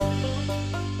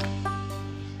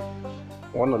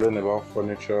Want to learn about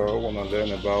furniture, want to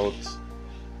learn about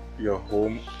your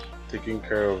home, taking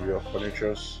care of your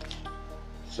furnitures,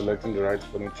 selecting the right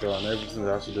furniture, and everything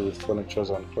that has to do with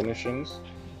furnitures and furnishings,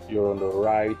 you're on the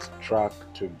right track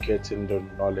to getting the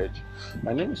knowledge.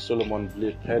 My name is Solomon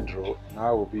Blake Pedro, and I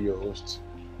will be your host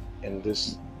in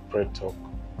this Bread Talk.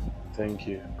 Thank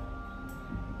you.